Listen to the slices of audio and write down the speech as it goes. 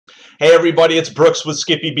Hey everybody, it's Brooks with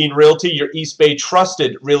SkippyBean Realty, your East Bay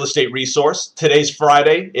trusted real estate resource. Today's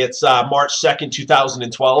Friday, it's March 2nd,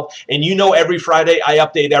 2012, and you know every Friday I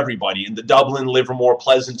update everybody in the Dublin, Livermore,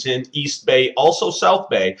 Pleasanton, East Bay, also South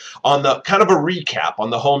Bay on the kind of a recap on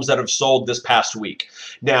the homes that have sold this past week.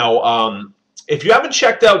 Now, if you haven't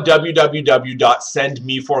checked out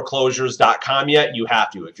www.sendmeforeclosures.com yet, you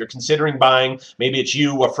have to. If you're considering buying, maybe it's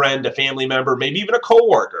you, a friend, a family member, maybe even a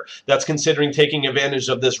coworker that's considering taking advantage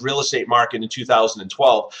of this real estate market in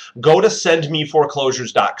 2012, go to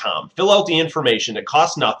sendmeforeclosures.com. Fill out the information. It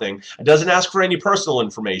costs nothing. It doesn't ask for any personal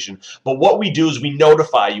information. But what we do is we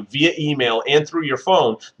notify you via email and through your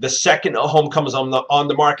phone the second a home comes on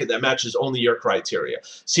the market that matches only your criteria.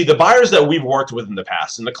 See, the buyers that we've worked with in the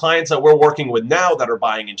past and the clients that we're working with now that are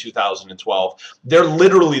buying in 2012, they're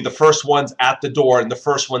literally the first ones at the door and the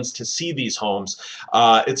first ones to see these homes.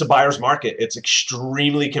 It's a buyer's market. It's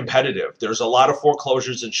extremely competitive. There's a lot of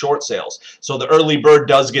foreclosures and short sales, so the early bird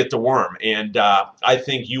does get the worm. And I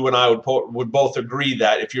think you and I would both agree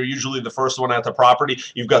that if you're usually the first one at the property,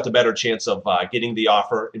 you've got the better chance of getting the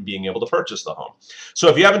offer and being able to purchase the home. So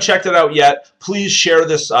if you haven't checked it out yet, please share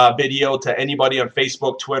this video to anybody on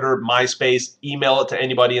Facebook, Twitter, MySpace, email it to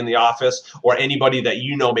anybody in the office or anybody that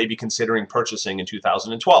you know may be considering purchasing in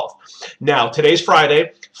 2012. Now, today's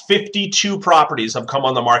Friday. 52 properties have come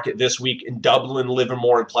on the market this week in Dublin,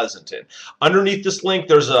 Livermore, and Pleasanton. Underneath this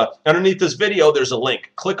video, there's a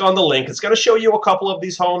link. Click on the link. It's going to show you a couple of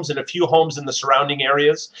these homes and a few homes in the surrounding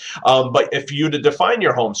areas. But if you to define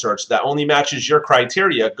your home search that only matches your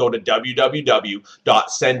criteria, go to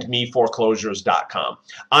www.sendmeforeclosures.com.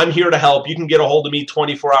 I'm here to help. You can get a hold of me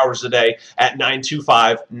 24 hours a day at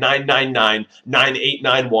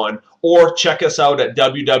 925-999-9891. Or check us out at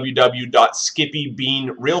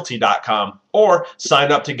www.SkippyBeanRealty.com or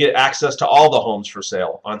sign up to get access to all the homes for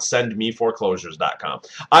sale on sendmeforeclosures.com.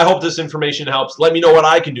 I hope this information helps. Let me know what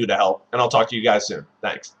I can do to help, and I'll talk to you guys soon.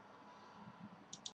 Thanks.